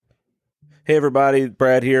Hey everybody,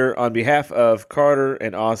 Brad here. On behalf of Carter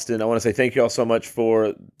and Austin, I want to say thank you all so much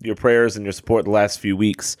for your prayers and your support the last few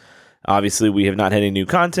weeks. Obviously, we have not had any new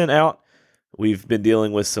content out. We've been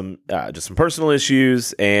dealing with some personal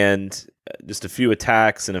issues and just a few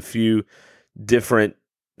attacks and a few different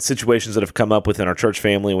situations that have come up within our church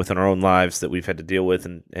family and within our own lives that we've had to deal with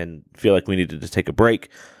and feel like we needed to take a break.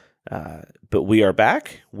 But we are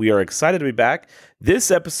back. We are excited to be back.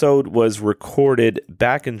 This episode was recorded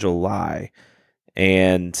back in July,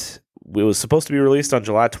 and it was supposed to be released on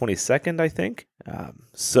July 22nd, I think.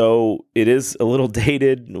 So it is a little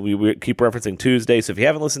dated. We keep referencing Tuesday. So if you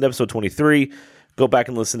haven't listened to episode 23, go back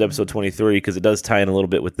and listen to episode 23 because it does tie in a little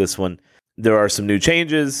bit with this one. There are some new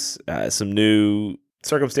changes, some new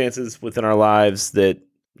circumstances within our lives that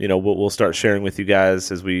we'll start sharing with you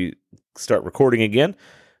guys as we start recording again.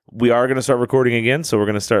 We are going to start recording again, so we're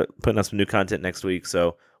going to start putting out some new content next week.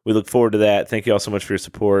 So we look forward to that. Thank you all so much for your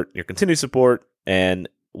support, your continued support, and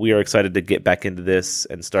we are excited to get back into this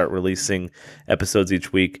and start releasing episodes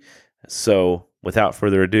each week. So without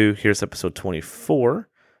further ado, here's episode 24,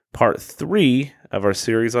 part 3 of our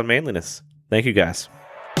series on manliness. Thank you, guys.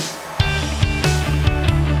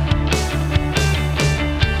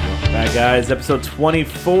 All right, guys, episode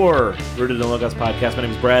 24, Rooted in Logos podcast. My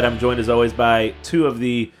name is Brad. I'm joined, as always, by two of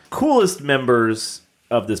the coolest members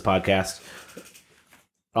of this podcast,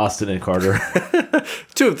 Austin and Carter.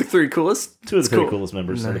 Two of the three coolest. Two of the three coolest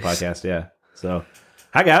members of the podcast, yeah. So,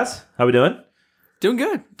 hi, guys. How we doing? Doing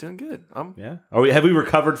good. Yeah. Have we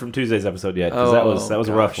recovered from Tuesday's episode yet? Because that was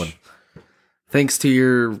a rough one. Thanks to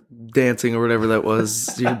your dancing or whatever that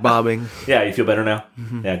was, your bobbing. Yeah, you feel better now?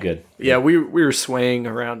 Mm-hmm. Yeah, good. Yeah, we were swaying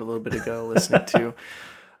around a little bit ago listening to it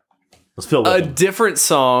was Phil Wickham. A different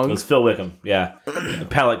song. It was Phil Wickham, yeah.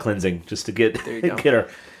 Palate cleansing, just to get her.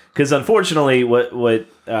 Because unfortunately, what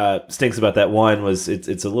stinks about that one was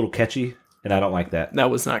it's a little catchy, and I don't like that. That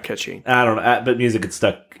was not catchy. I don't know, but music gets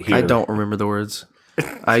stuck here. I don't remember the words.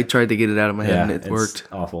 I tried to get it out of my head, and it worked.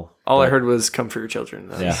 Awful. All I heard was "Come for your children."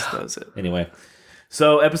 That was it. Anyway,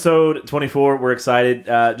 so episode 24, we're excited.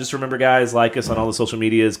 Just remember, guys, like us on all the social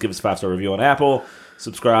medias. Give us a 5-star review on Apple.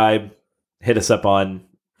 Subscribe. Hit us up on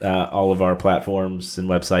all of our platforms and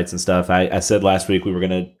websites and stuff. I said last week we were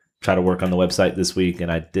going to try to work on the website this week,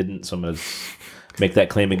 and I didn't, so I'm going to make that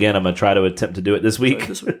claim again. I'm going to try to attempt to do it this week.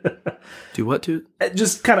 Do what to?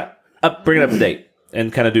 Just kind of bring it up to date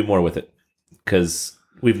and kind of do more with it, because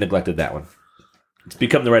we've neglected that one. It's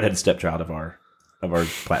become the redheaded stepchild of our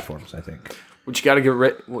platforms, I think. What you got to get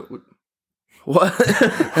what? Wait,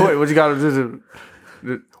 what you got to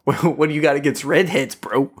do? What do you got against redheads,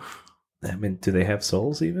 bro? I mean, do they have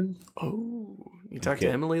souls even? Oh, you talked to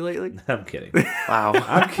Emily lately? I'm kidding. Wow.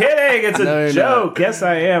 I'm kidding. It's a joke. Yes,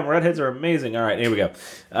 I am. Redheads are amazing. All right, here we go.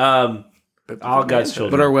 All God's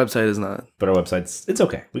children. But our website is not. But our website's, it's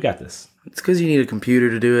okay. We got this. It's because you need a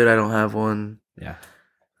computer to do it. I don't have one. Yeah.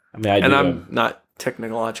 I mean, I'm not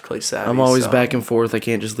technologically savvy. I'm always back and forth. I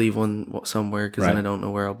can't just leave one somewhere because then I don't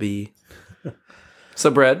know where I'll be.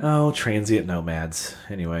 So, Brad? Oh, transient nomads.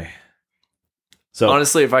 Anyway. So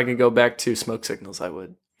honestly, if I could go back to smoke signals, I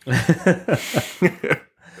would.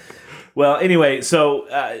 Well, anyway,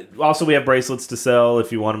 so also we have bracelets to sell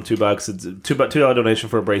if you want them. $2. It's a $2 donation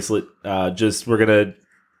for a bracelet. We're gonna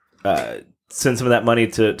send some of that money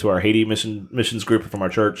to our Haiti missions group from our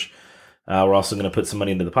church. We're also going to put some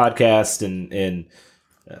money into the podcast and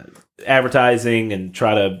advertising and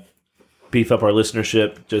try to beef up our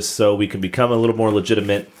listenership just so we can become a little more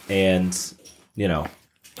legitimate and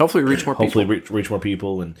hopefully reach more people. Reach more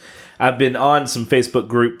people. And I've been on some Facebook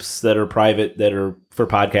groups that are private that are for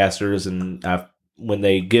podcasters, and when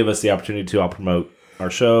they give us the opportunity I'll promote our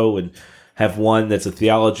show, and have one that's a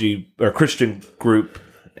theology or Christian group,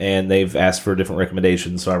 and they've asked for different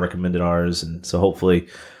recommendations, so I recommended ours, and so hopefully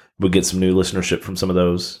we'll get some new listenership from some of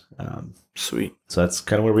those. Sweet. So that's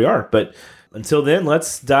kind of where we are. But until then,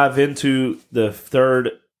 let's dive into the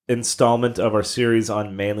third installment of our series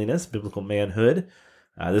on manliness, biblical manhood.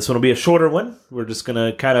 This one will be a shorter one. We're just going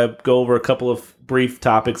to kind of go over a couple of brief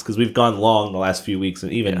topics because we've gone long the last few weeks,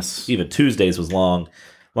 and even Tuesdays was longer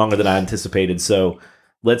than I anticipated. So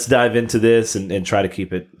let's dive into this and try to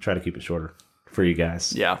keep it shorter for you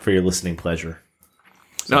guys. Yeah, for your listening pleasure.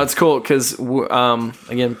 So. No, it's cool because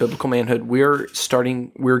again, biblical manhood. We're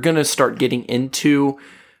going to start getting into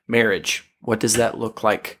marriage. What does that look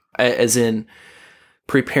like? As in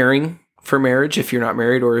preparing for marriage if you're not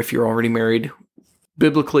married, or if you're already married.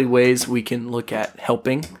 Biblically, ways we can look at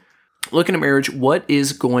looking at marriage. What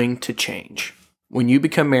is going to change when you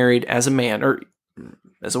become married as a man, or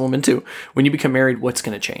as a woman too? When you become married, what's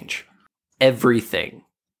going to change? Everything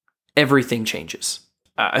changes.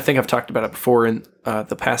 I think I've talked about it before in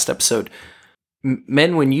the past episode.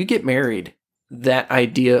 Men, when you get married, that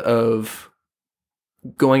idea of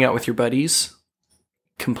going out with your buddies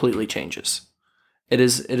completely changes. It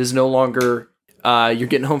is no longer you're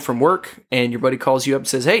getting home from work and your buddy calls you up and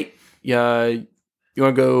says, "Hey, you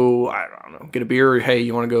want to go? I don't know, get a beer, or hey,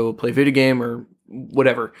 you want to go play a video game or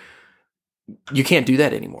whatever." You can't do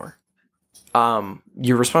that anymore.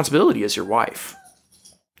 Your responsibility is your wife,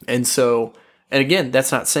 and so, and again,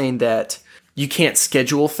 that's not saying that you can't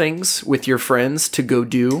schedule things with your friends to go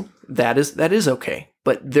do. That is okay.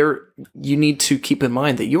 But you need to keep in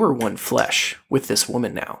mind that you are one flesh with this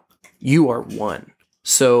woman now. You are one.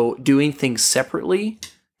 So doing things separately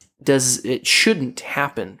it shouldn't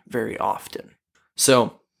happen very often.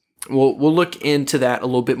 So we'll look into that a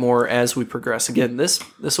little bit more as we progress. Again, this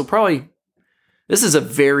is a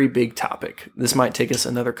very big topic. This might take us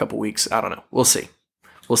another couple weeks. I don't know. We'll see.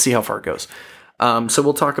 We'll see how far it goes. So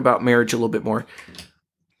we'll talk about marriage a little bit more.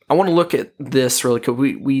 I want to look at this really quick.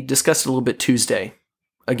 We discussed it a little bit Tuesday.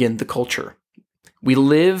 Again, the culture. We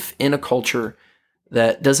live in a culture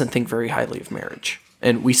that doesn't think very highly of marriage.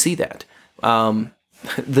 And we see that.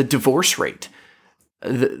 The divorce rate.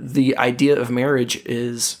 The idea of marriage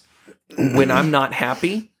is when I'm not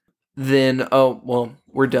happy, then, oh, well,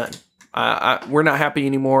 we're done. We're not happy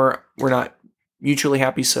anymore. We're not mutually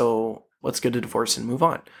happy, so let's get a divorce and move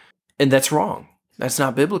on. And that's wrong. That's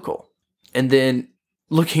not biblical. And then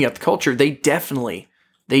looking at the culture, they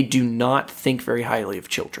do not think very highly of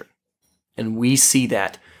children. And we see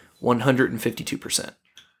that 152%.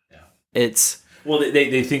 Yeah. It's well,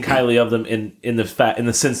 they think highly of them in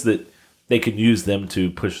the sense that they could use them to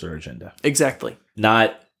push their agenda. Exactly.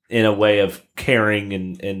 Not in a way of caring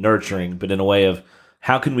and nurturing, but in a way of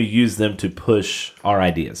how can we use them to push our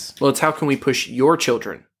ideas? Well, it's how can we push your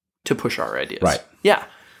children to push our ideas? Right. Yeah.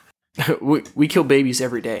 We kill babies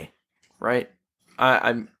every day, right?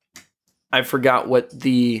 I forgot what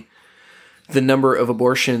the number of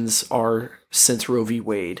abortions are since Roe v.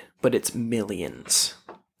 Wade, but it's millions.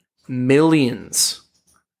 Millions.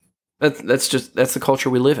 That's the culture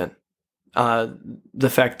we live in. The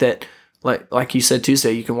fact that, like you said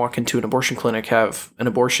Tuesday, you can walk into an abortion clinic, have an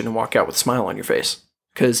abortion, and walk out with a smile on your face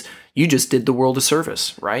because you just did the world a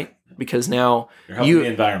service, right? Because now you're helping the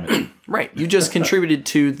environment. Right. You just contributed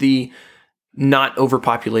to the not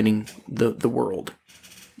overpopulating the world,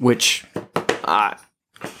 which I'm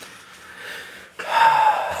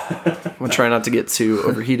going to try not to get too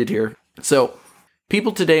overheated here. So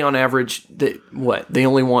people today on average, they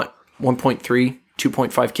only want 1.3,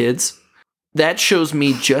 2.5 kids. That shows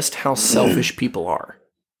me just how selfish people are.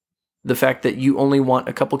 The fact that you only want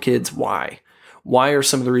a couple kids, why? Why are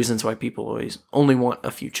some of the reasons why people always only want a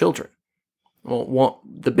few children? Well,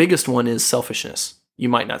 the biggest one is selfishness. You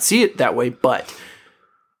might not see it that way, but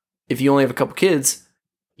if you only have a couple kids,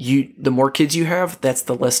 the more kids you have, that's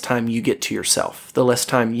the less time you get to yourself, the less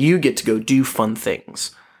time you get to go do fun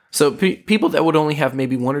things. So people that would only have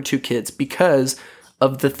maybe 1 or 2 kids because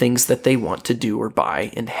of the things that they want to do or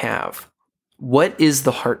buy and have. What is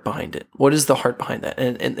the heart behind it? What is the heart behind that?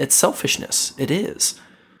 And it's selfishness. It is.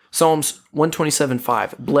 Psalms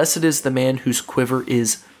 127:5. Blessed is the man whose quiver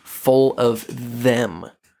is full of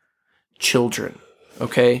them, children.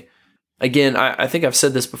 Okay? Again, I think I've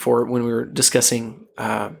said this before when we were discussing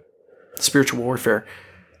spiritual warfare.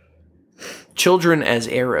 Children as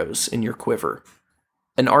arrows in your quiver.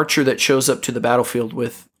 An archer that shows up to the battlefield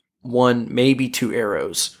with 1, maybe 2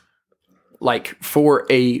 arrows, like for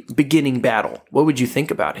a beginning battle, what would you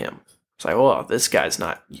think about him? It's like, well, this guy's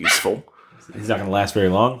not useful. He's not going to last very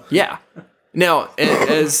long. Yeah. Now,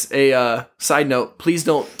 as a side note, please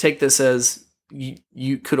don't take this as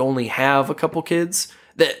you could only have a couple kids.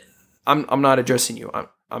 That I'm not addressing you.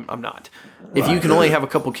 I'm not. If you can only have a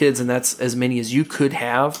couple kids and that's as many as you could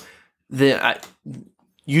have, then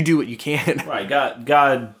you do what you can. Right.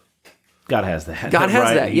 God has that. God has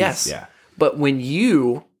right? that. Yes. Yeah. But when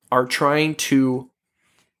you are trying to,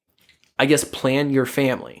 I guess, plan your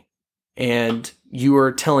family, and you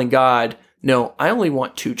are telling God, no, I only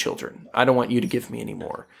want 2 children. I don't want you to give me any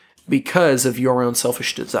more because of your own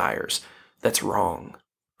selfish desires. That's wrong.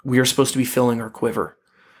 We are supposed to be filling our quiver.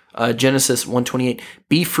 Genesis 1:28,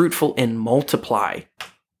 be fruitful and multiply.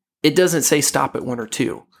 It doesn't say stop at 1 or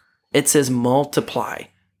 2. It says multiply,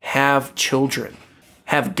 have children,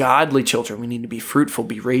 have godly children. We need to be fruitful,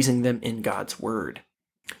 be raising them in God's word.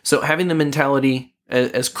 So having the mentality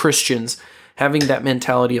as Christians, having that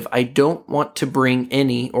mentality of I don't want to bring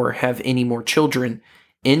any or have any more children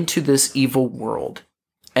into this evil world.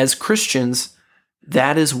 As Christians,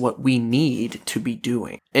 that is what we need to be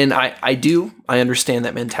doing. And I understand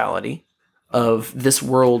that mentality. of this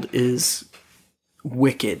world is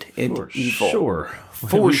wicked and evil. Sure.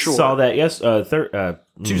 For sure. We saw that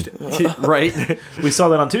Tuesday. Right? We saw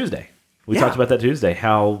that on Tuesday. We Yeah. talked about that Tuesday,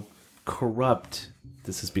 how corrupt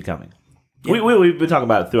this is becoming. Yeah. We've been talking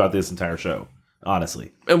about it throughout this entire show,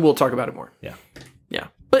 honestly. And we'll talk about it more. Yeah. Yeah.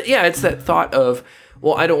 But yeah, it's that thought of,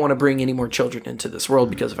 well, I don't want to bring any more children into this world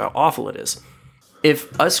because of how awful it is.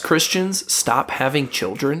 If us Christians stop having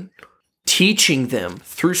children, teaching them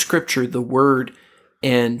through Scripture, the Word,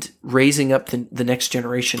 and raising up the next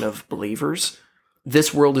generation of believers,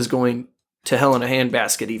 this world is going to hell in a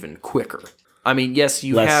handbasket even quicker. I mean, yes,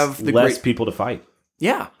 you have the less great people to fight.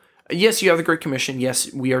 Yeah. Yes, you have the Great Commission.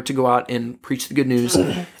 Yes, we are to go out and preach the good news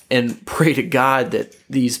and pray to God that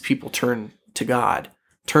these people turn to God,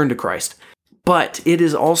 turn to Christ. But it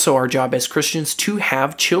is also our job as Christians to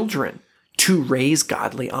have children, to raise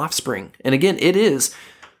godly offspring. And again,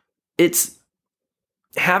 it's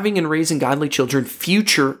having and raising godly children,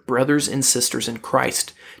 future brothers and sisters in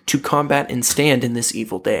Christ, to combat and stand in this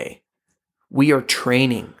evil day. We are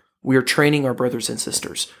training our brothers and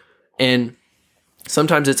sisters. And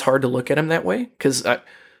sometimes it's hard to look at them that way because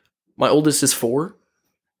my oldest is 4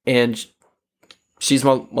 and she's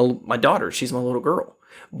my daughter. She's my little girl.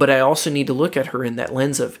 But I also need to look at her in that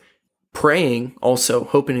lens of praying, also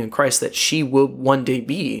hoping in Christ that she will one day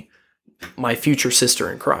be my future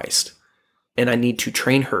sister in Christ. And I need to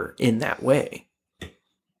train her in that way.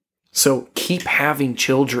 So keep having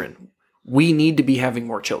children. We need to be having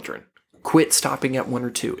more children. Quit stopping at 1 or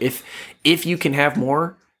 2. If you can have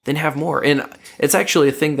more, then have more. And it's actually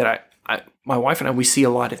a thing that my wife and I, we see a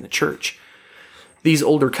lot in the church. These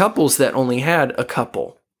older couples that only had a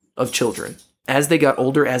couple of children, as they got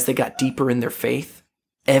older, as they got deeper in their faith,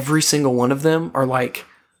 every single one of them are like,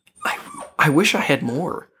 I wish I had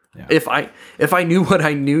more. Yeah. If I knew what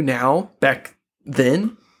I knew now back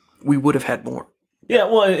then, we would have had more. Yeah,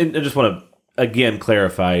 well, I just want to again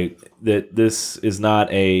clarify that this is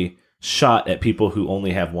not a shot at people who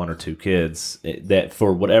only have 1 or 2 kids, that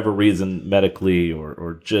for whatever reason, medically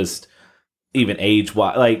or just even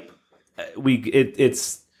age-wise, like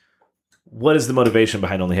it's what is the motivation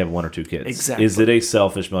behind only having 1 or 2 kids? Exactly. Is it a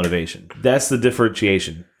selfish motivation? That's the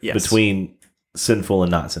differentiation between sinful and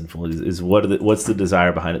not sinful. Is what's the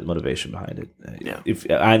desire behind it, the motivation behind it? Yeah. If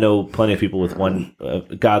I know plenty of people with one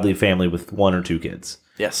godly family with 1 or 2 kids.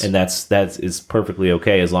 Yes. And that is perfectly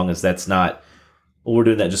okay as long as that's not, well, we're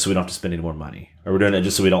doing that just so we don't have to spend any more money, or we're doing it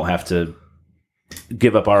just so we don't have to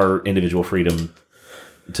give up our individual freedom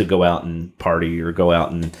to go out and party or go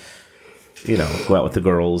out and go out with the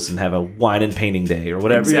girls and have a wine and painting day or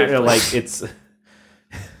whatever. Exactly. Like it's.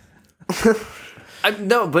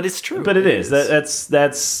 No, but it's true. But it is.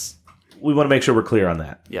 That's. We want to make sure we're clear on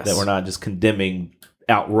that. Yes. That we're not just condemning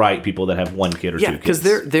outright people that have 1 kid or 2 kids. Yeah, because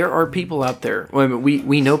there are people out there. I mean,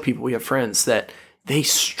 we know people. We have friends that they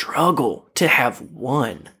struggle to have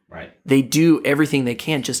 1. Right. They do everything they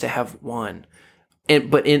can just to have 1.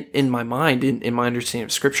 But in my mind, in my understanding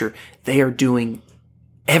of Scripture, they are doing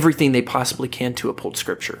everything they possibly can to uphold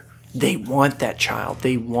Scripture. They want that child.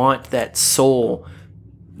 They want that soul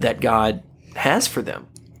that God has for them.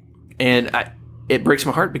 And it breaks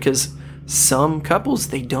my heart because some couples,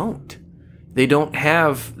 they don't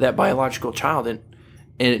have that biological child.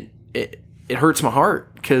 And it hurts my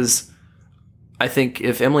heart because I think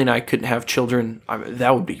if Emily and I couldn't have children,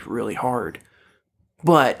 that would be really hard.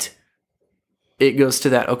 But it goes to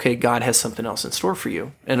that, okay, God has something else in store for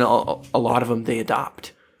you. And a lot of them, they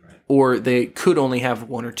adopt. Right. Or they could only have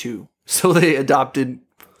 1 or 2. So they adopted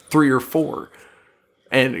 3 or 4.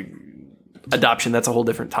 And adoption, that's a whole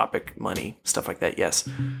different topic. Money, stuff like that, yes.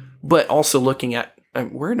 But also looking at,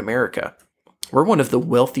 we're in America. We're one of the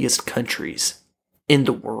wealthiest countries in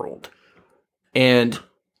the world. And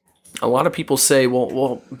a lot of people say,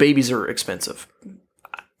 well, babies are expensive.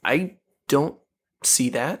 I don't see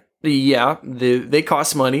that. Yeah, they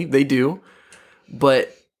cost money. They do.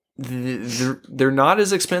 But they're not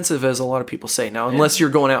as expensive as a lot of people say. Now, unless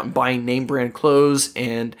you're going out and buying name brand clothes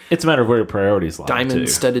and it's a matter of where your priorities lie. Diamond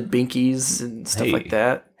studded binkies and stuff like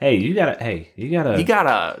that. Hey, you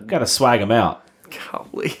gotta swag them out.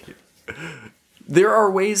 Golly. There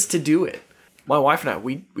are ways to do it. My wife and I,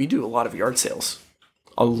 we do a lot of yard sales.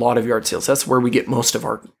 A lot of yard sales. That's where we get most of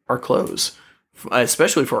our clothes,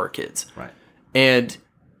 especially for our kids. Right. And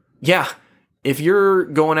yeah, if you're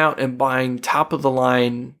going out and buying top of the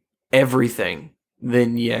line everything,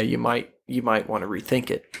 then yeah, you might want to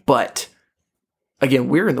rethink it. But again,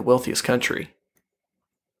 we're in the wealthiest country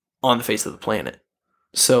on the face of the planet.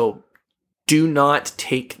 So do not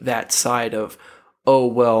take that side of, oh,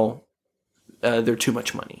 well, they're too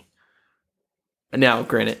much money. Now,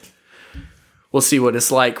 granted, We'll see what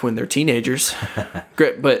it's like when they're teenagers.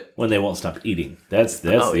 Great, but When they won't stop eating. That's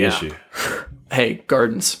the issue. hey,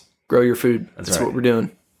 gardens, grow your food. That's right. what we're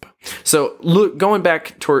doing. So, going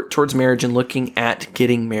back towards marriage and looking at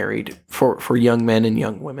getting married for young men and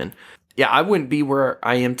young women. Yeah, I wouldn't be where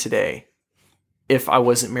I am today if I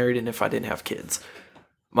wasn't married and if I didn't have kids.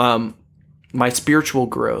 My spiritual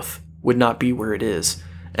growth would not be where it is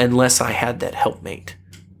unless I had that helpmate.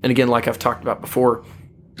 And again, like I've talked about before,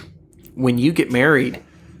 when you get married,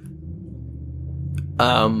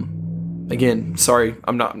 again, sorry,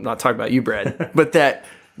 I'm not talking about you, Brad, but that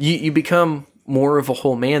you become more of a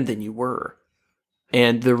whole man than you were.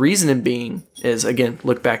 And the reason being is, again,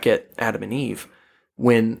 look back at Adam and Eve.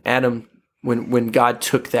 When God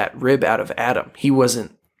took that rib out of Adam, he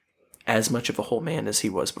wasn't as much of a whole man as he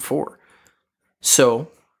was before. So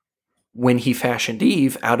when he fashioned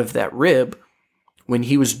Eve out of that rib, when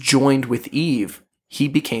he was joined with Eve, he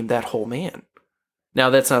became that whole man. Now,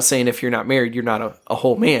 that's not saying if you're not married, you're not a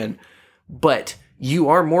whole man, but you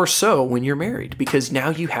are more so when you're married because now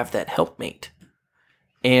you have that helpmate.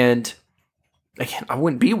 And again, I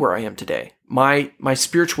wouldn't be where I am today. My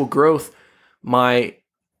spiritual growth,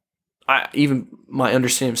 even my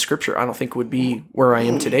understanding of Scripture, I don't think would be where I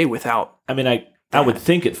am today without. I mean, I would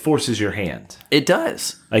think it forces your hand. It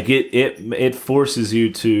does. Like it forces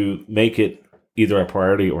you to make it either a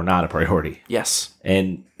priority or not a priority. Yes.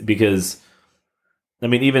 And because, I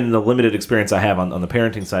mean, even the limited experience I have on the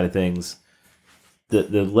parenting side of things,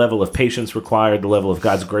 the level of patience required, the level of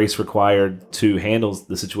God's grace required to handle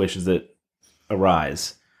the situations that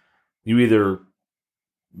arise, you either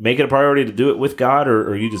make it a priority to do it with God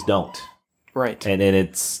or you just don't. Right. And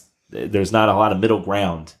there's not a lot of middle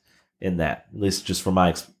ground in that, at least just from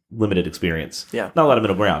my limited experience. Yeah. Not a lot of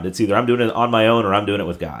middle ground. It's either I'm doing it on my own or I'm doing it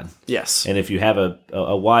with God. Yes. And if you have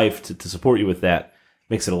a wife to support you with that,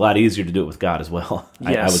 makes it a lot easier to do it with God as well.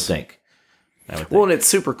 Yes. I would think. Well, and it's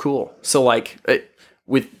super cool. So like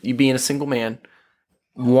with you being a single man,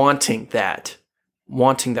 wanting that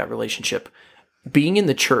relationship, being in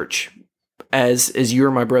the church as you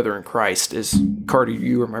are my brother in Christ, as Carter,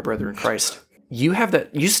 you are my brother in Christ, you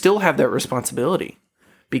still have that responsibility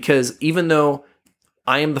because even though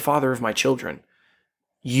I am the father of my children,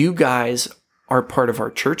 you guys are part of our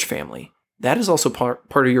church family. That is also part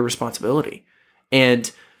of your responsibility.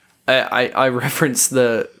 And I reference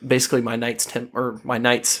basically my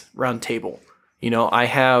Knights round table. You know, I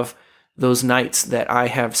have those knights that I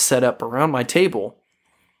have set up around my table,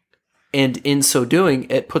 and in so doing,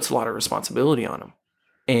 it puts a lot of responsibility on them.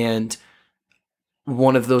 And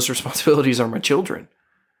one of those responsibilities are my children.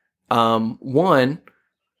 One,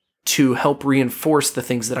 to help reinforce the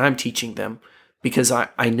things that I'm teaching them, because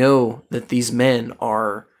I know that these men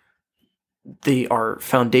are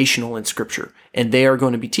foundational in Scripture, and they are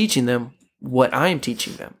going to be teaching them what I am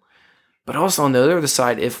teaching them. But also on the other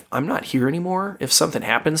side, if I'm not here anymore, if something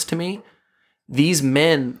happens to me, these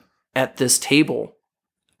men at this table,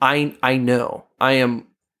 I know, I am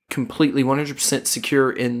completely 100%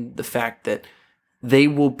 secure in the fact that they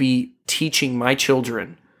will be teaching my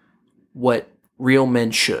children what real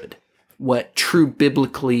men should, what true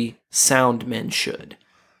biblically sound men should.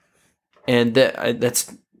 And that's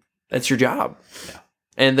your job. Yeah.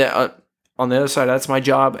 And on the other side, that's my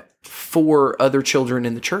job for other children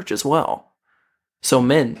in the church as well. So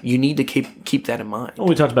men, you need to keep that in mind. Well,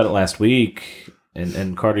 we talked about it last week,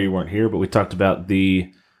 and Carter, you weren't here, but we talked about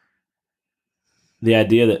the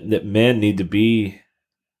idea that men need to be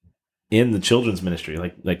in the children's ministry,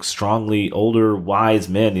 like strongly older, wise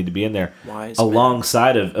men need to be in there,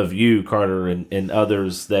 alongside of you, Carter, and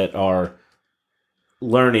others that are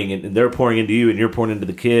learning, and they're pouring into you, and you're pouring into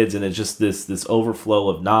the kids, and it's just this overflow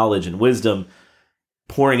of knowledge and wisdom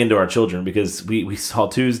pouring into our children, because we saw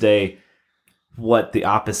Tuesday what the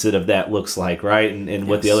opposite of that looks like, right? And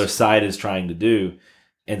what the other side is trying to do.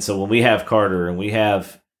 And so when we have Carter and we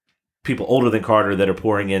have people older than Carter that are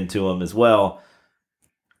pouring into him as well,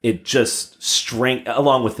 it just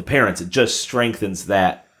along with the parents, it just strengthens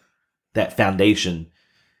that foundation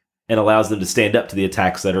and allows them to stand up to the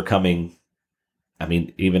attacks that are coming. I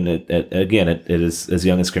mean, even it is as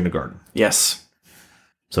young as kindergarten. Yes.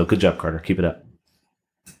 So good job, Carter. Keep it up.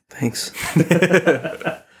 Thanks.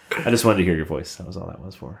 I just wanted to hear your voice. That was all that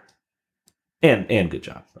was for. And good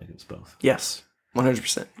job. Like it's both. Yes.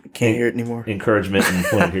 100%. Can't hear it anymore. Encouragement and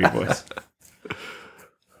wanting to hear your voice.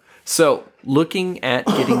 So, looking at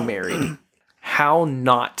getting married, how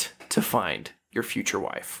not to find your future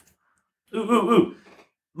wife. Ooh.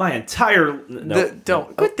 My entire... No.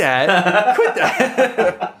 Don't. Quit that. Quit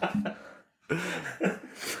that.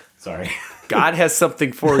 Sorry. God has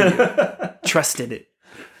something for you. Trust in it.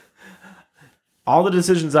 all the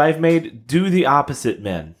decisions I've made, do the opposite,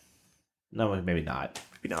 men. No, maybe not.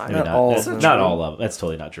 Maybe not. Maybe Not not. all That's of them. not all of them. That's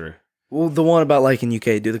totally not true. Well, the one about liking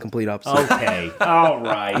UK, do the complete opposite. Okay. All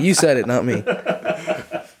right. You said it, not me.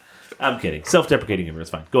 I'm kidding. Self-deprecating humor is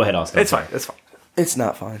fine. Go ahead, Austin. It's fine. It's fine. It's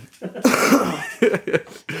not fine.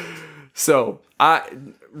 So I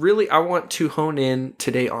want to hone in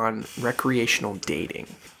today on recreational dating.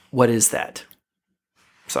 What is that?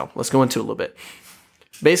 So let's go into it a little bit.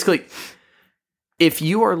 Basically, if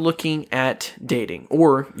you are looking at dating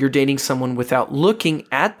or you're dating someone without looking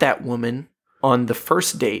at that woman on the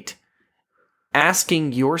first date,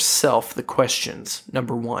 asking yourself the questions.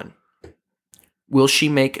 Number 1, will she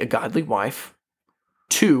make a godly wife?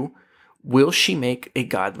 2, will she make a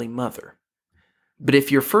godly mother? But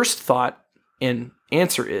if your first thought and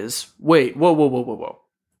answer is, wait, whoa.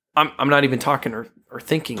 I'm not even talking or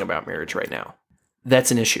thinking about marriage right now.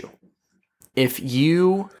 That's an issue. If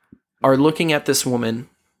you are looking at this woman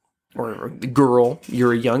or girl,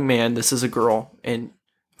 you're a young man, this is a girl, and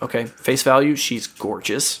okay, face value, she's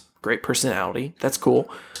gorgeous, great personality, that's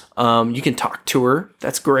cool. You can talk to her,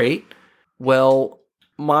 that's great. Well,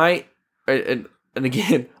 and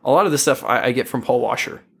again, a lot of this stuff I get from Paul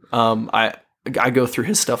Washer. I go through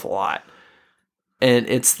his stuff a lot. And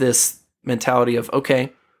it's this mentality of,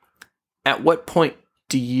 okay, at what point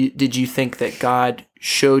did you think that God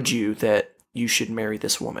showed you that you should marry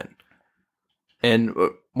this woman? And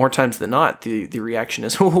more times than not, the reaction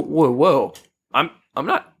is, whoa, I'm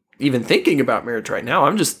not even thinking about marriage right now.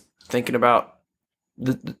 I'm just thinking about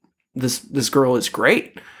this girl is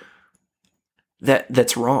great.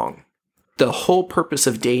 That's wrong. The whole purpose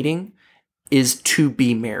of dating is to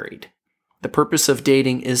be married. The purpose of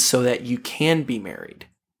dating is so that you can be married.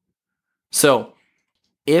 So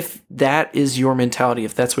if that is your mentality,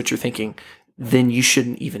 if that's what you're thinking, then you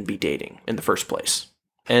shouldn't even be dating in the first place.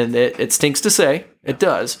 And it stinks to say, it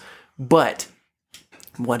does, but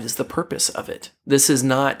what is the purpose of it? This is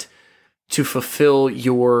not to fulfill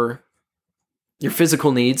your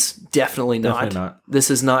physical needs, definitely not. This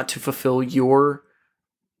is not to fulfill your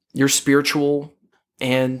spiritual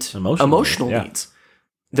and emotional needs.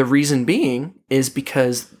 The reason being is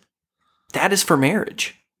because that is for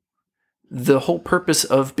marriage. The whole purpose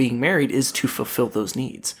of being married is to fulfill those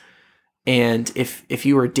needs. And if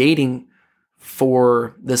you are dating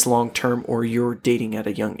for this long term, or you're dating at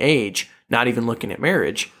a young age, not even looking at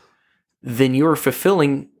marriage, then you're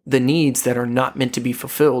fulfilling the needs that are not meant to be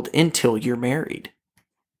fulfilled until you're married.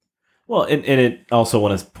 Well, and it also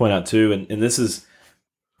want to point out too, and this is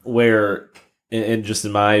where, and just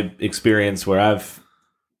in my experience, where I've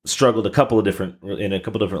struggled in a couple of different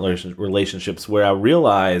relationships, where I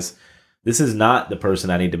realize this is not the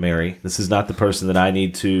person I need to marry. This is not the person that I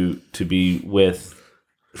need to be with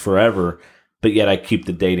forever. But yet I keep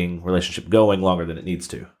the dating relationship going longer than it needs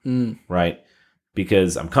to, right?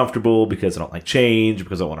 Because I'm comfortable, because I don't like change,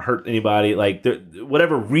 because I don't want to hurt anybody. Like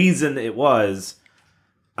whatever reason it was,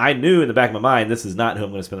 I knew in the back of my mind, this is not who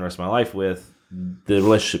I'm going to spend the rest of my life with. The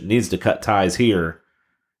relationship needs to cut ties here.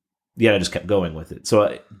 Yet I just kept going with it.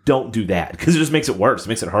 So don't do that, because it just makes it worse. It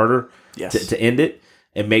makes it harder to end it.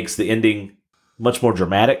 It makes the ending much more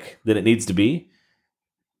dramatic than it needs to be.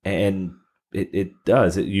 And it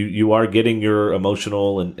does. You are getting your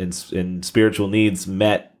emotional and spiritual needs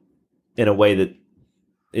met in a way that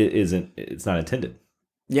it's not intended.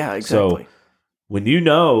 Yeah, exactly. So when you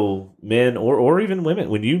know, men or even women,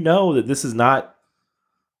 when you know that this is not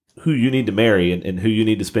who you need to marry and who you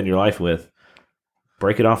need to spend your life with,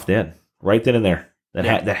 break it off right then and there.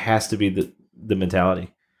 That has to be the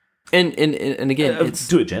mentality. And again, it's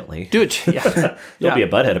do it gently. Do it, yeah. Don't be a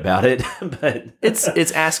butthead about it. But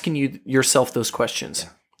it's asking yourself those questions. Yeah.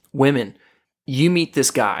 Women, you meet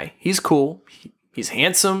this guy. He's cool. He's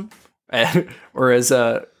handsome, or as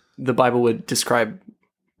the Bible would describe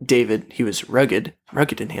David, he was rugged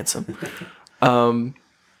and handsome.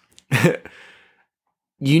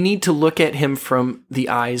 You need to look at him from the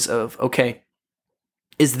eyes of, okay,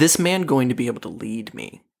 is this man going to be able to lead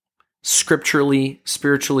me? Scripturally,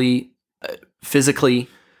 spiritually, physically,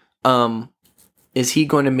 is he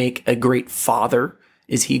going to make a great father?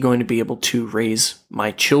 Is he going to be able to raise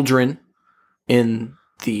my children in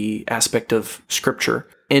the aspect of Scripture?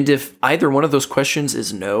 And if either one of those questions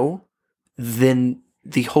is no, then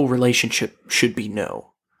the whole relationship should be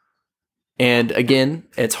no. And again,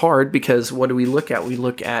 it's hard because what do we look at? We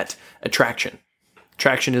look at attraction.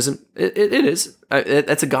 Attraction isn't, it is,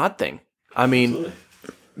 that's a God thing. I mean, absolutely.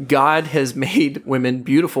 God has made women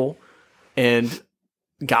beautiful, and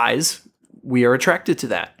guys, we are attracted to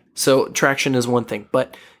that. So attraction is one thing,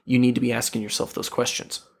 but you need to be asking yourself those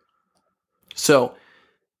questions. So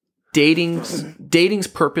dating's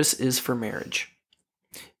purpose is for marriage.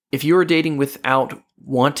 If you are dating without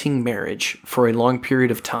wanting marriage for a long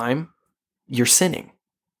period of time, you're sinning.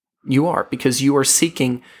 You are, because you are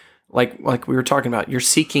seeking, like we were talking about, you're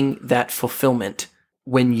seeking that fulfillment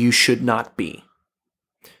when you should not be.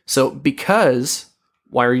 So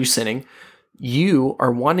why are you sinning? You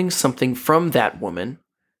are wanting something from that woman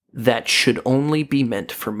that should only be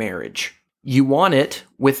meant for marriage. You want it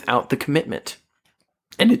without the commitment.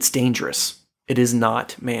 And it's dangerous. It is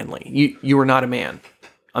not manly. You are not a man.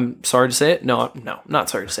 I'm sorry to say it. No, not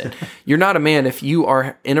sorry to say it. You're not a man if you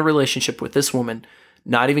are in a relationship with this woman,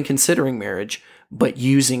 not even considering marriage, but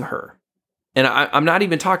using her. And I'm not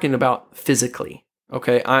even talking about physically,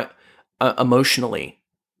 okay? Emotionally,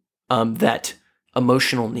 that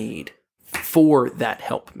emotional need for that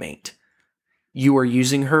helpmate. You are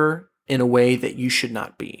using her in a way that you should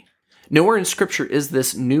not be. Nowhere in Scripture is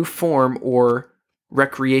this new form or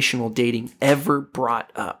recreational dating ever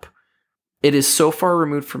brought up. It is so far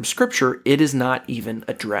removed from Scripture, it is not even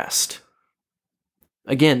addressed.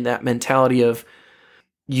 Again, that mentality of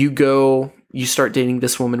you start dating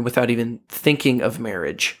this woman without even thinking of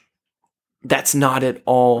marriage. That's not at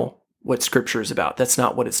all what Scripture is about. That's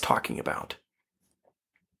not what it's talking about.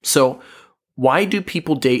 So, why do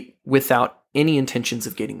people date without any intentions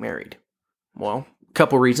of getting married? Well, a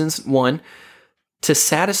couple reasons. One, to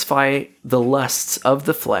satisfy the lusts of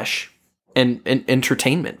the flesh and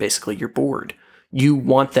entertainment, basically. You're bored. You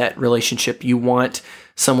want that relationship. You want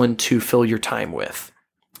someone to fill your time with.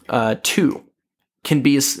 Two,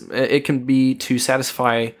 it can be to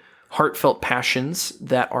satisfy heartfelt passions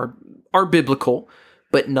that are biblical,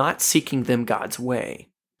 but not seeking them God's way.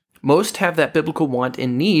 Most have that biblical want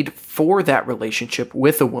and need for that relationship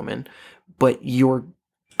with a woman, but you're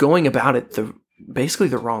going about it basically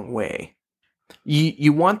the wrong way.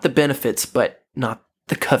 You want the benefits, but not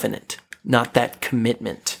the covenant, not that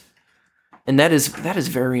commitment. And that is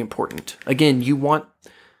very important. Again, you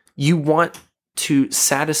want to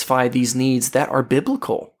satisfy these needs that are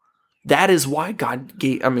biblical. That is why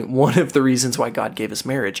one of the reasons why God gave us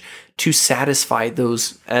marriage, to satisfy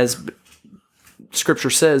those, as Scripture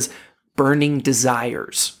says, burning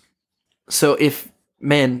desires. So if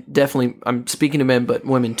men, definitely, I'm speaking to men, but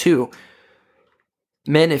women too,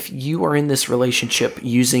 men, if you are in this relationship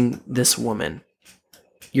using this woman,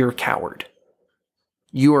 you're a coward.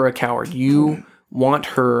 You are a coward. You want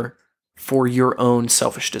her for your own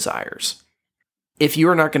selfish desires. If you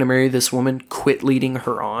are not going to marry this woman, quit leading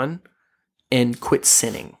her on and quit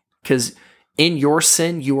sinning. Because in your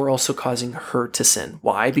sin, you are also causing her to sin.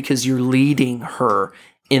 Why? Because you're leading her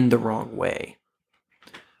in the wrong way.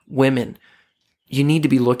 Women, you need to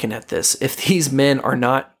be looking at this. If these men are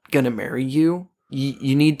not going to marry you,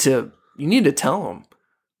 you need to tell them,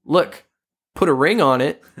 look, put a ring on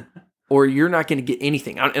it, or you're not going to get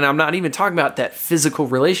anything. And I'm not even talking about that physical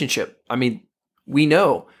relationship. I mean, we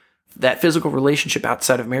know that physical relationship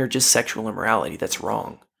outside of marriage is sexual immorality. That's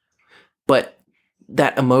wrong. But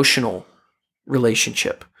that emotional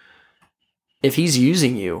relationship, if he's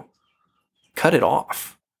using you, cut it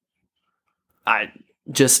off. I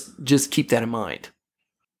just keep that in mind.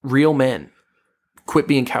 Real men, quit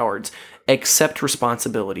being cowards, accept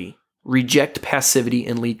responsibility, reject passivity,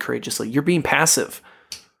 and lead courageously. You're being passive.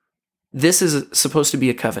 This is supposed to be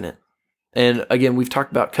a covenant. And again, we've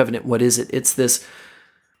talked about covenant. What is it? It's this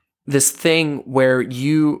thing where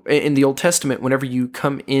you, in the Old Testament, whenever you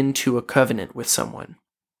come into a covenant with someone,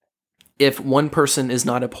 if one person is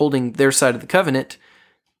not upholding their side of the covenant,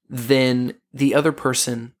 then the other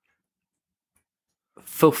person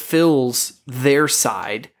fulfills their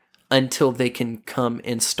side until they can come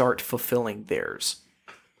and start fulfilling theirs.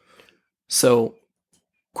 So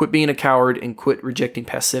quit being a coward and quit rejecting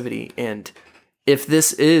passivity. And if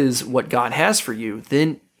this is what God has for you,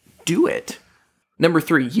 then do it. Number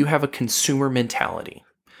 3, you have a consumer mentality.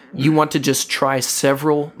 You want to just try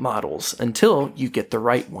several models until you get the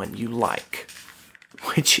right one you like,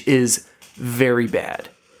 which is very bad.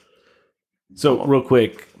 So real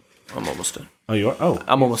quick. I'm almost done. Oh, you are? Oh.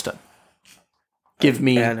 I'm almost done. Give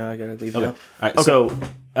me... Yeah, no, I gotta leave Okay. now. All right, okay.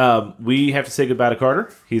 So we have to say goodbye to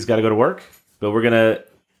Carter. He's got to go to work, but we're going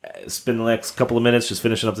to spend the next couple of minutes just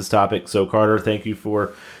finishing up this topic. So Carter, thank you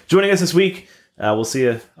for joining us this week. We'll see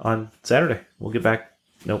you on Saturday. We'll get back.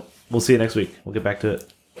 Nope. We'll see you next week. We'll get back to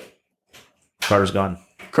it. Carter's gone.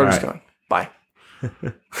 Carter's gone. Bye.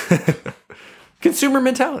 Consumer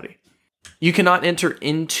mentality. You cannot enter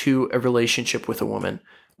into a relationship with a woman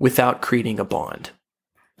without creating a bond.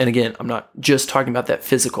 And again, I'm not just talking about that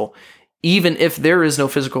physical. Even if there is no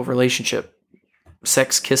physical relationship,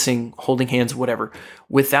 sex, kissing, holding hands, whatever,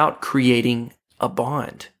 without creating a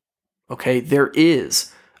bond. Okay, there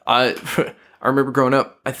is. I remember growing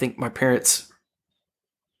up, I think my parents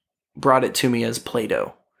brought it to me as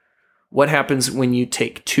Play-Doh. What happens when you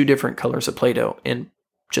take two different colors of Play-Doh and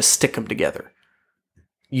just stick them together?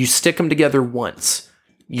 You stick them together once.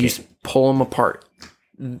 You pull them apart.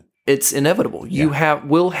 It's inevitable. You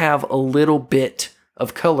will have a little bit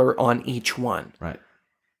of color on each one. Right.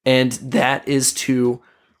 And that is to,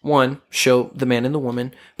 one, show the man and the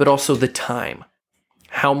woman, but also the time.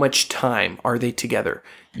 How much time are they together?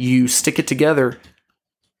 You stick it together,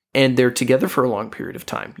 and they're together for a long period of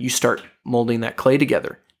time. You start molding that clay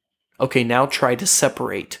together. Okay, now try to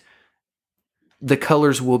separate. The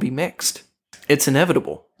colors will be mixed. It's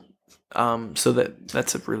inevitable. So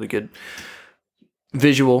that's a really good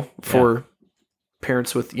visual for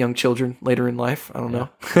parents with young children later in life. I don't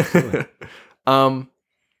know.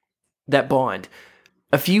 That bond.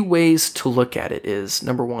 A few ways to look at it is,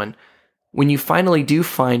 number one, when you finally do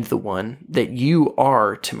find the one that you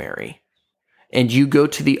are to marry, and you go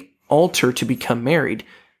to the altar to become married,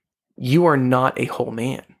 you are not a whole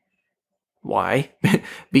man. Why?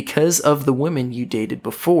 Because of the women you dated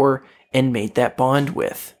before and made that bond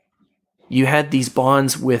with. You had these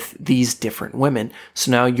bonds with these different women,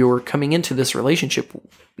 so now you're coming into this relationship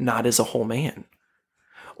not as a whole man.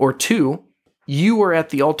 Or two, you were at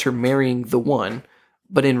the altar marrying the one,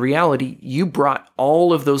 but in reality, you brought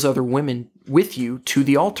all of those other women with you to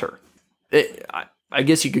the altar. I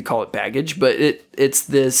guess you could call it baggage, but it's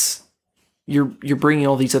this, you're bringing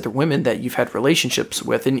all these other women that you've had relationships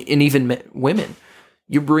with, and even women.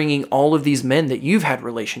 You're bringing all of these men that you've had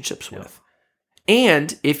relationships with.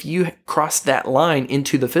 And if you cross that line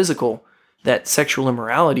into the physical, that sexual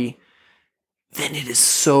immorality, then it is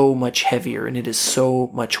so much heavier and it is so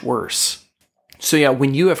much worse. So yeah,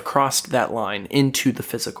 when you have crossed that line into the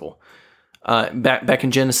physical, back in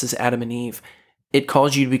Genesis, Adam and Eve, it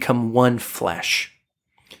calls you to become one flesh.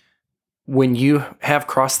 When you have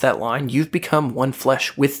crossed that line, you've become one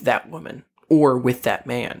flesh with that woman or with that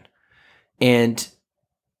man. And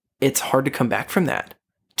it's hard to come back from that.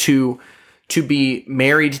 To be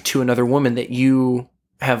married to another woman that you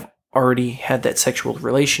have already had that sexual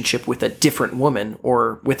relationship with a different woman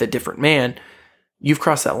or with a different man, you've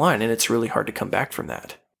crossed that line, and it's really hard to come back from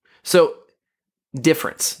that. So,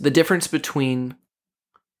 the difference between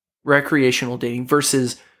recreational dating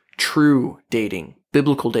versus true dating,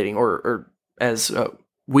 biblical dating, or as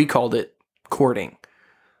we called it, courting.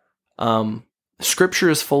 Scripture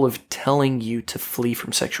is full of telling you to flee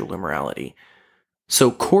from sexual immorality.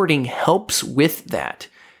 So courting helps with that.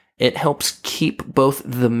 It helps keep both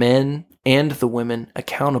the men and the women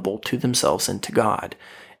accountable to themselves and to God.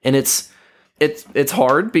 And it's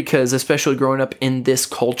hard because, especially growing up in this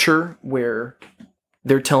culture where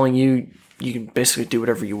they're telling you can basically do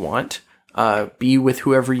whatever you want, be with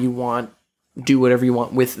whoever you want, do whatever you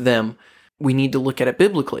want with them. We need to look at it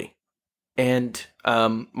biblically. And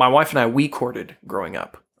my wife and I, we courted growing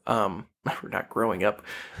up. We're not growing up.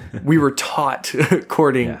 We were taught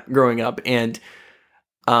courting growing up. And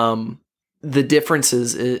the difference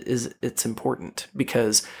is it's important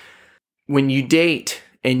because when you date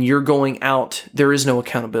and you're going out, there is no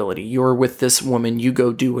accountability. You're with this woman, you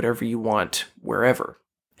go do whatever you want wherever.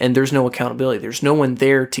 And there's no accountability. There's no one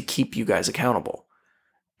there to keep you guys accountable.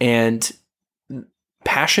 And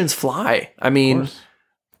passions fly. I mean,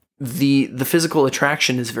 the physical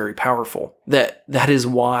attraction is very powerful. That is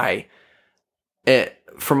why,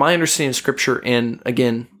 from my understanding of Scripture, and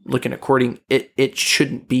again looking at courting, it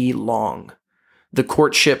shouldn't be long. The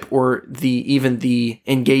courtship or even the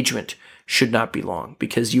engagement should not be long,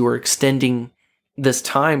 because you are extending this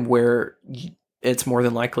time where it's more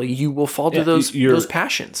than likely you will fall to those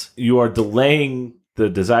passions. You are delaying the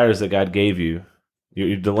desires that God gave you.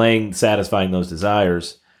 You're delaying satisfying those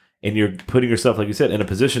desires, and you're putting yourself, like you said, in a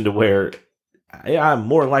position to where I'm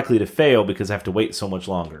more likely to fail because I have to wait so much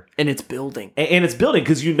longer. And it's building. And it's building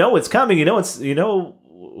because you know it's coming. You know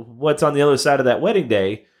what's on the other side of that wedding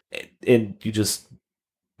day, and you just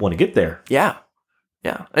want to get there. Yeah.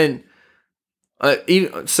 And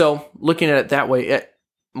so looking at it that way,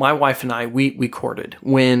 my wife and I, we courted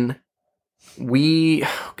when she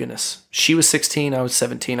was 16, I was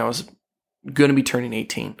 17, I was going to be turning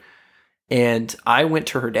 18. And I went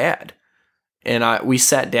to her dad, and we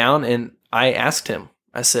sat down, and I asked him,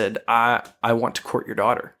 I said, I want to court your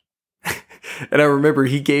daughter. And I remember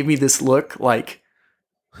he gave me this look like,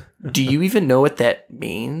 do you even know what that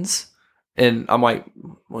means? And I'm like,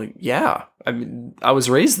 well, yeah. I mean, I was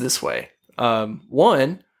raised this way.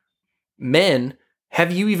 One, men,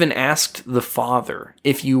 have you even asked the father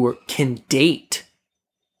if you can date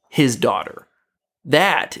his daughter?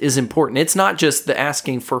 That is important. It's not just the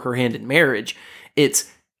asking for her hand in marriage.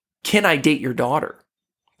 It's, can I date your daughter?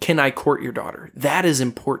 Can I court your daughter? That is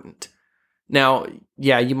important. Now,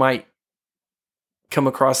 yeah, you might come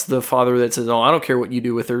across the father that says, oh, I don't care what you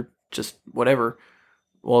do with her, just whatever.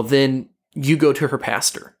 Well, then you go to her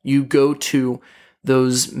pastor. You go to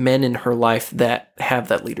those men in her life that have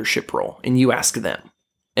that leadership role, and you ask them.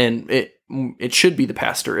 And it should be the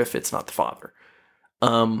pastor if it's not the father.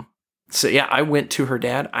 So yeah, I went to her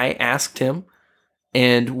dad. I asked him,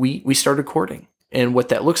 and we started courting. And what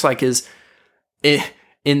that looks like is,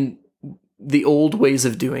 in the old ways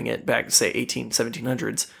of doing it, back say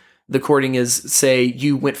 1700s, the courting is, say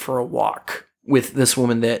you went for a walk with this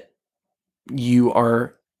woman that you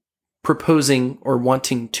are proposing or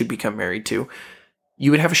wanting to become married to.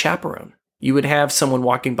 You would have a chaperone. You would have someone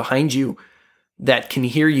walking behind you that can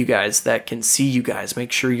hear you guys, that can see you guys,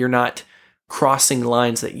 make sure you're not crossing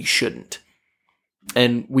lines that you shouldn't.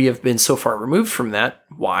 And we have been so far removed from that.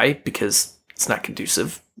 Why? Because it's not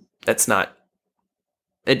conducive.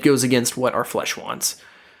 It goes against what our flesh wants.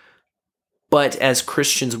 But as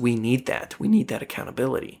Christians, we need that. We need that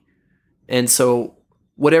accountability. And so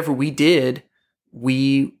whatever we did,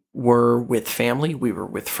 we were with family, we were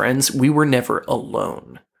with friends, we were never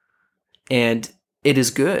alone. And it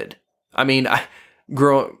is good. I mean,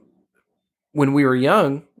 when we were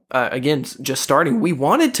young, again, just starting, we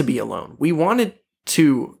wanted to be alone. We wanted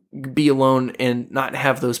to be alone and not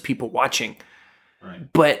have those people watching.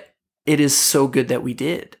 Right. But it is so good that we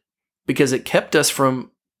did, because it kept us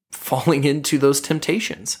from falling into those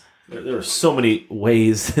temptations. There are so many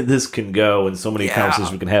ways this can go, and so many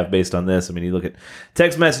conversations we can have based on this. I mean, you look at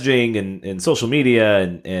text messaging and social media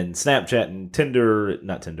and Snapchat and Tinder.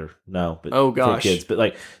 Not Tinder, no. But oh gosh, for kids. But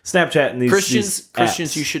like Snapchat and these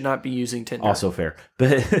Christians, you should not be using Tinder. Also fair,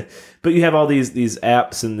 but you have all these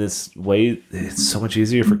apps in this way. It's so much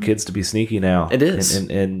easier for kids to be sneaky now. It is,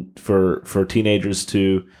 and for teenagers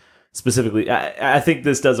to specifically. I think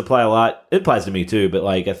this does apply a lot. It applies to me too, but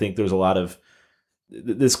like I think there's a lot of.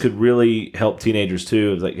 This could really help teenagers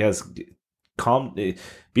too. Like, guys,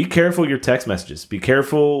 be careful your text messages. Be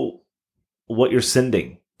careful what you're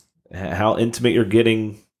sending, how intimate you're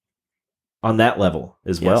getting on that level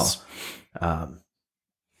as well.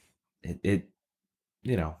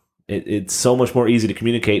 It's so much more easy to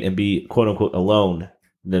communicate and be quote unquote alone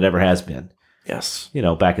than it ever has been. Yes.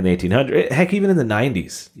 Back in the 1800s, heck, even in the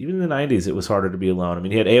 90s, it was harder to be alone. I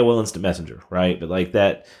mean, you had AOL Instant Messenger, right? But like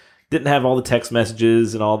that. Didn't have all the text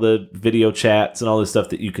messages and all the video chats and all this stuff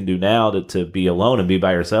that you can do now to be alone and be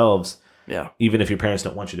by yourselves. Yeah. Even if your parents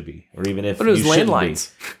don't want you to be, or even if but it was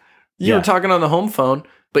landlines. You were talking on the home phone,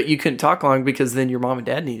 but you couldn't talk long because then your mom and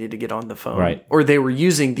dad needed to get on the phone. Right. Or they were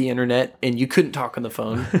using the internet and you couldn't talk on the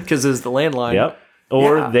phone because it was the landline. Yep.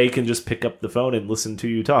 Or they can just pick up the phone and listen to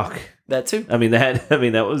you talk. That too. I mean, that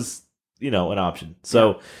was, an option.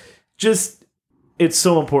 So it's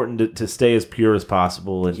so important to stay as pure as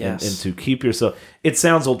possible and to keep yourself. It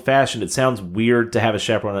sounds old fashioned. It sounds weird to have a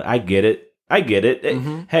chaperone. I get it.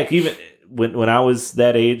 Mm-hmm. Heck, even when I was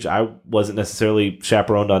that age, I wasn't necessarily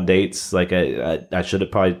chaperoned on dates. Like I should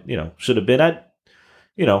have probably, should have been.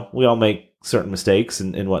 We all make certain mistakes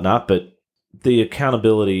and whatnot, but the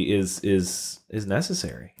accountability is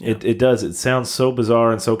necessary. Yeah. It does. It sounds so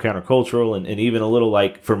bizarre and so countercultural and even a little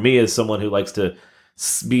like, for me as someone who likes to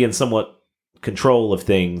be in somewhat control of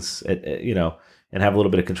things, and have a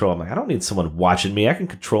little bit of control. I'm like, I don't need someone watching me. I can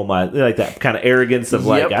control like that kind of arrogance of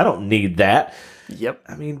like, I don't need that. Yep.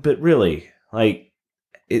 I mean, but really, like,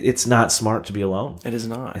 it's not smart to be alone. It is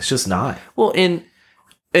not. It's just not. Well, and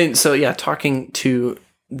so talking to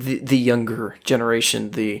the younger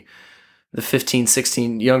generation, the 15,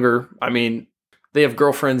 16 younger. I mean, they have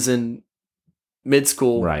girlfriends in mid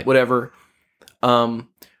school, right? Whatever.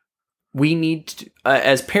 We need to,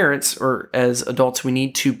 as parents or as adults, we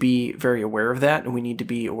need to be very aware of that, and we need to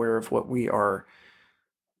be aware of what we are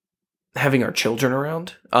having our children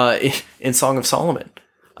around. In Song of Solomon,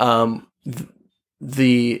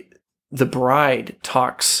 the bride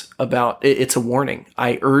talks about it's a warning.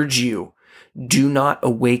 I urge you, do not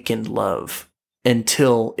awaken love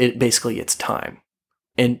until it's time.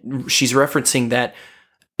 And she's referencing that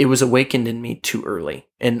it was awakened in me too early,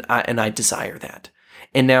 and I desire that.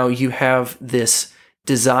 And now you have this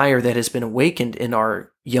desire that has been awakened in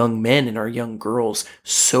our young men and our young girls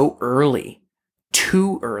so early,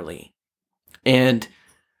 too early. And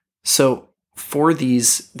so for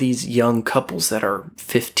these young couples that are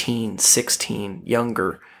 15, 16,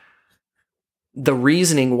 younger, the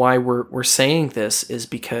reasoning why we're saying this is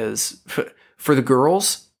because for the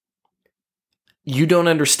girls, you don't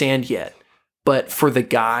understand yet. But for the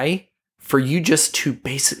guy, for you just to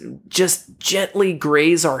just gently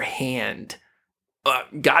graze our hand,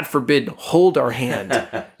 God forbid, hold our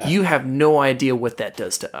hand, you have no idea what that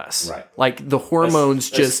does to us. Right. Like the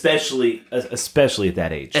hormones especially at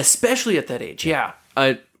that age. Especially at that age, yeah.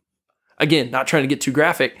 Again, not trying to get too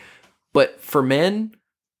graphic, but for men,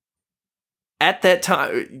 at that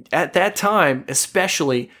time,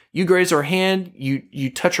 especially, you graze our hand,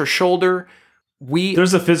 you touch our shoulder,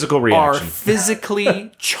 there's a physical reaction. Are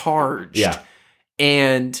physically charged. Yeah.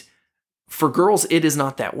 And for girls, it is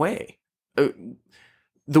not that way.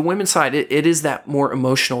 The women's side, it is that more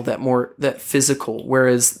emotional, that physical,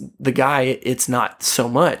 whereas the guy, it's not so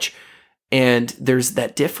much. And there's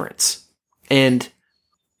that difference. And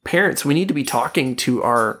parents, we need to be talking to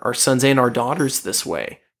our sons and our daughters this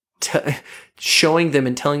way, showing them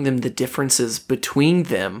and telling them the differences between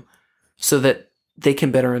them so that they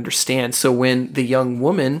can better understand. So when the young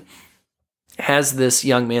woman has this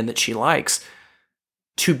young man that she likes,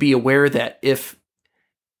 to be aware that if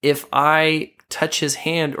I touch his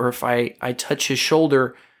hand or if I touch his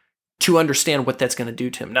shoulder, to understand what that's going to do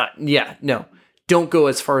to him. Don't go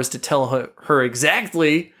as far as to tell her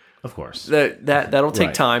exactly. Of course. That'll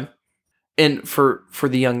take time. And for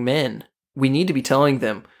the young men, we need to be telling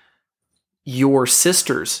them, your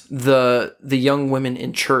sisters, the young women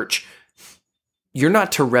in church, you're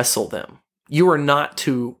not to wrestle them. You are not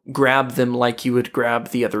to grab them like you would grab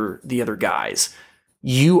the other guys.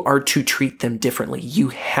 You are to treat them differently. You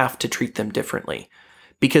have to treat them differently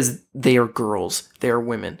because they are girls. They are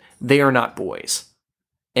women. They are not boys.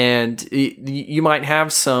 And you might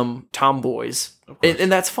have some tomboys,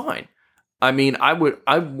 and that's fine. I mean, I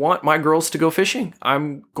want my girls to go fishing.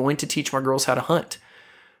 I'm going to teach my girls how to hunt,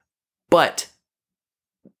 but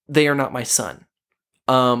they are not my son.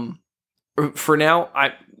 For now,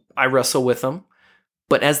 I wrestle with them,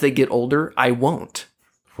 but as they get older, I won't.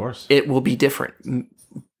 Of course. It will be different.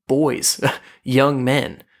 Boys, young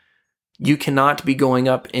men, you cannot be going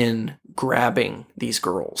up and grabbing these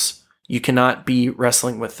girls. You cannot be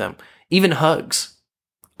wrestling with them. Even hugs.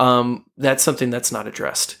 That's something that's not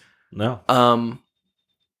addressed. No.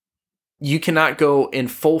 You cannot go in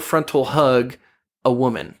full frontal hug a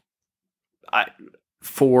woman.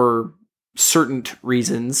 For certain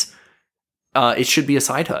reasons, it should be a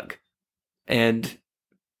side hug. And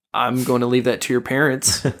I'm going to leave that to your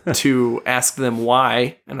parents to ask them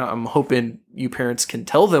why. And I'm hoping you parents can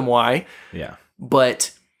tell them why. Yeah.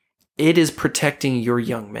 But it is protecting your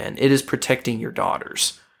young men. It is protecting your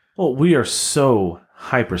daughters. Well, we are so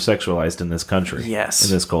hypersexualized in this country. Yes.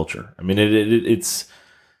 In this culture. I mean, it's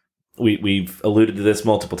we've alluded to this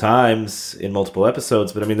multiple times in multiple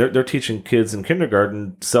episodes, but I mean, they're teaching kids in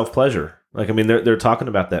kindergarten self-pleasure. Like, I mean, they're talking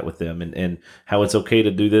about that with them and how it's okay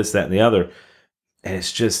to do this, that, and the other. And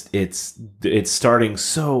it's just, it's starting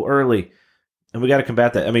so early. And we got to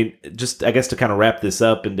combat that. I mean, just, I guess to kind of wrap this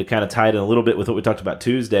up and to kind of tie it in a little bit with what we talked about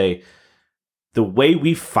Tuesday, the way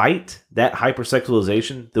we fight that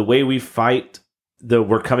hypersexualization, the way we fight the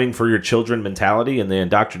we're coming for your children mentality and the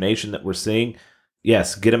indoctrination that we're seeing,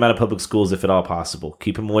 yes, get them out of public schools if at all possible.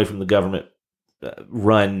 Keep them away from the government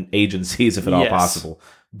run agencies if at all possible.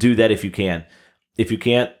 Do that if you can. If you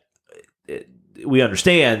can't, we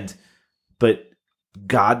understand, but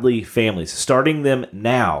godly families, starting them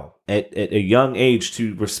now at a young age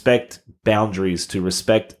to respect boundaries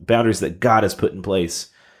that God has put in place.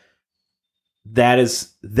 That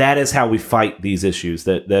is how we fight these issues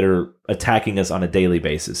that are attacking us on a daily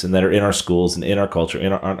basis and that are in our schools and in our culture,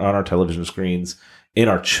 on our television screens, in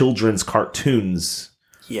our children's cartoons.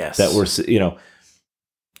 Yes. That we're,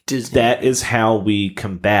 Disney. That is how we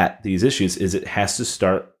combat these issues, is it has to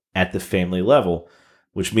start at the family level,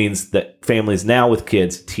 which means that families now with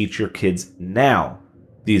kids teach your kids now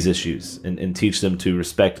these issues and teach them to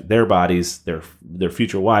respect their bodies, their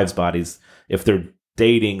future wives' bodies. If they're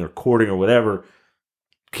dating or courting or whatever,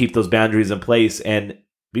 keep those boundaries in place and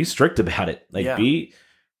be strict about it.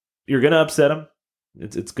 You're going to upset them.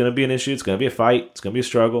 It's going to be an issue. It's going to be a fight. It's going to be a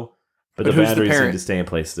struggle. But the boundaries need to stay in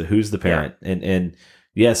place. So who's the parent? Yeah. And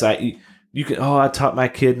yes, I taught my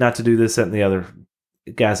kid not to do this, that, and the other.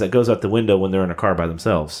 Guys, that goes out the window when they're in a car by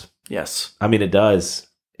themselves. Yes. I mean, it does.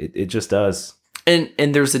 It just does. And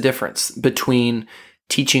there's a difference between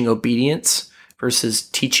teaching obedience versus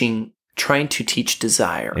trying to teach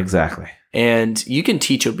desire. Exactly. And you can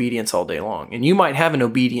teach obedience all day long. And you might have an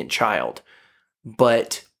obedient child,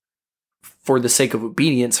 but for the sake of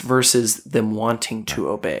obedience versus them wanting to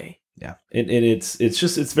obey. Yeah. And it's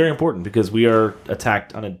very important because we are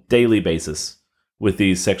attacked on a daily basis with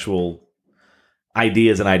these sexual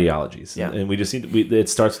ideas and ideologies. Yeah. And we just it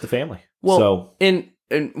starts with the family. Well, so, and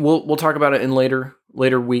we'll talk about it in later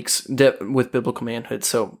later weeks with biblical manhood.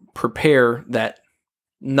 So prepare that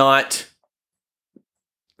not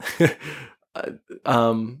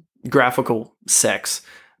graphical sex,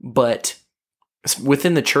 but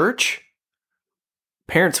within the church,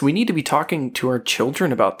 parents, we need to be talking to our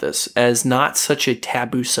children about this as not such a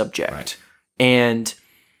taboo subject. Right. And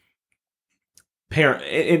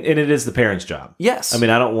and it is the parent's job. yes, I mean,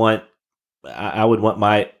 I would want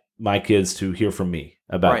my kids to hear from me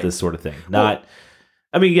about Right. this sort of thing.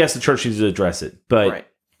 I mean, yes, the church needs to address it, but right.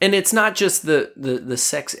 And it's not just the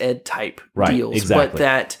sex ed type Right, deals, exactly. but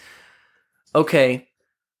that, okay,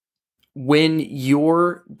 when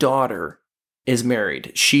your daughter is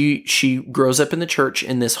married, she grows up in the church,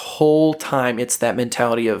 and this whole time it's that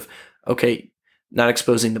mentality of, okay, not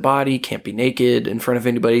exposing the body, can't be naked in front of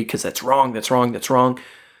anybody because that's wrong, that's wrong, that's wrong.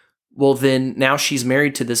 Well, then now she's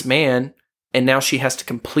married to this man, and now she has to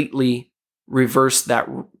completely reverse that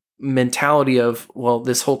mentality of, well,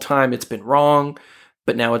 this whole time it's been wrong,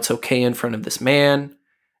 but now it's okay in front of this man.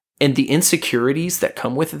 And the insecurities that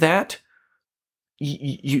come with that,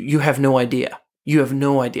 you have no idea. You have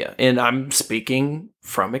no idea. And I'm speaking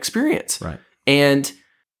from experience. right. And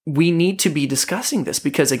we need to be discussing this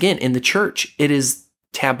because, again, in the church, it is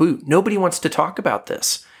taboo. Nobody wants to talk about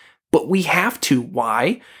this, but we have to.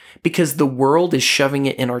 Why? Because the world is shoving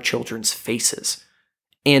it in our children's faces.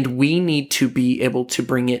 And we need to be able to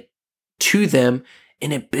bring it to them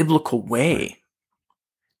in a biblical way.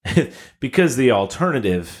 Because the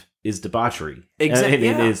alternative is debauchery. Exactly.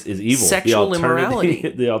 And it is evil. Sexual The alternative- immorality.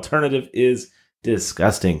 The alternative is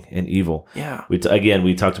disgusting and evil. Yeah. We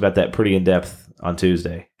talked about that pretty in depth on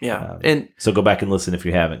Tuesday. Yeah. And So go back and listen if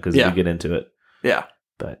you haven't, because Yeah. we get into it. yeah.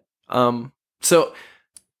 But So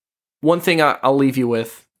one thing I'll leave you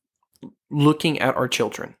with, looking at our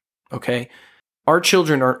children, okay? Our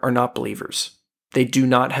children are not believers. They do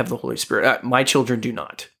not have the Holy Spirit. My children do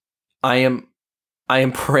not. I am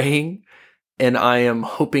praying and I am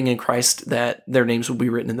hoping in Christ that their names will be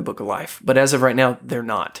written in the book of life. But as of right now, they're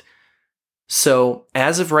not. So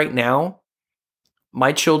as of right now,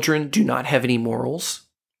 my children do not have any morals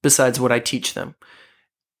besides what I teach them.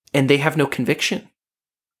 And they have no conviction.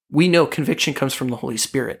 We know conviction comes from the Holy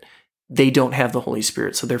Spirit. They don't have the Holy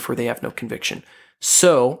Spirit, so therefore they have no conviction.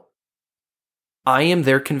 So I am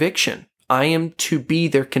their conviction. I am to be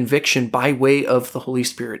their conviction by way of the Holy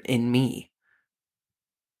Spirit in me.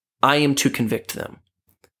 I am to convict them.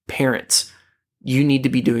 Parents, you need to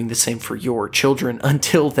be doing the same for your children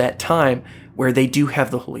until that time where they do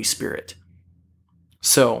have the Holy Spirit.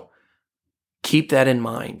 So keep that in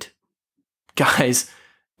mind. Guys,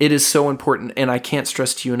 it is so important, and I can't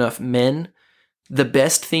stress to you enough, men, the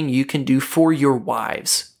best thing you can do for your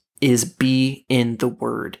wives is be in the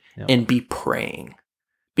Word and be praying.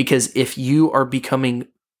 Because if you are becoming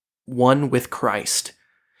one with Christ,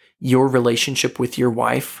 your relationship with your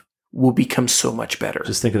wife will become so much better.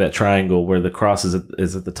 just think of that triangle where the cross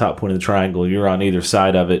is at the top point of the triangle. You're on either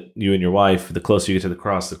side of it, you and your wife. The closer you get to the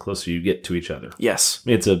cross, the closer you get to each other. Yes. I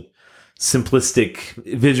mean, it's a simplistic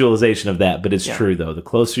visualization of that, but it's true, though. The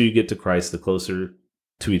closer you get to Christ, the closer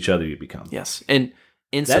to each other you become. Yes. And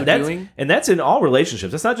in that's in all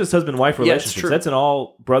relationships. That's not just husband-wife relationships. true. That's in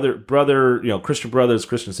all brother, Christian brothers,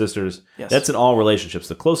 Christian sisters. Yes. That's in all relationships.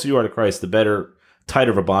 The closer you are to Christ, the better,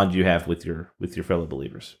 tighter of a bond you have with your fellow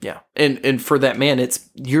believers. Yeah. And for that man, it's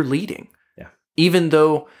you're leading. Yeah. Even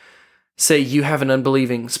though, say, you have an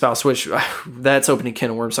unbelieving spouse, which that's opening a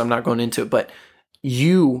can of worms, so I'm not going into it, but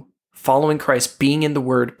you following Christ, being in the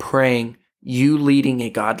Word, praying, you leading a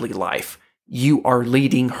godly life, you are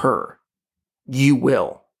leading her. You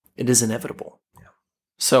will. It is inevitable. Yeah.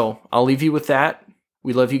 So I'll leave you with that.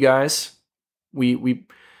 We love you guys. We'd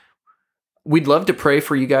love to pray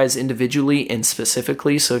for you guys individually and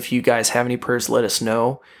specifically. So if you guys have any prayers, let us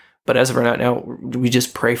know. But as of right now, we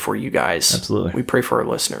just pray for you guys. Absolutely. We pray for our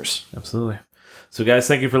listeners. Absolutely. So, guys,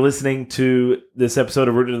 thank you for listening to this episode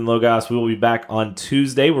of Rooted in Logos. We will be back on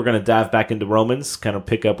Tuesday. We're going to dive back into Romans, kind of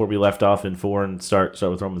pick up where we left off in 4 and start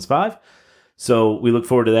with Romans 5. So we look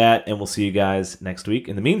forward to that, and we'll see you guys next week.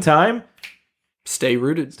 In the meantime, stay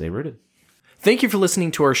rooted. Stay rooted. Thank you for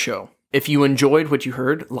listening to our show. If you enjoyed what you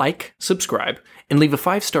heard, like, subscribe, and leave a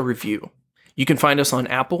 5-star review. You can find us on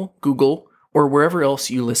Apple, Google, or wherever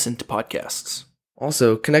else you listen to podcasts.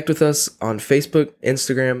 Also, connect with us on Facebook,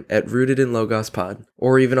 Instagram at Rooted in Logos Pod,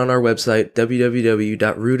 or even on our website,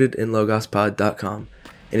 www.rootedinlogospod.com.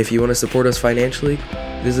 And if you want to support us financially,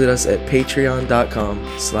 visit us at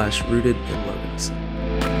patreon.com/rootedinlogos.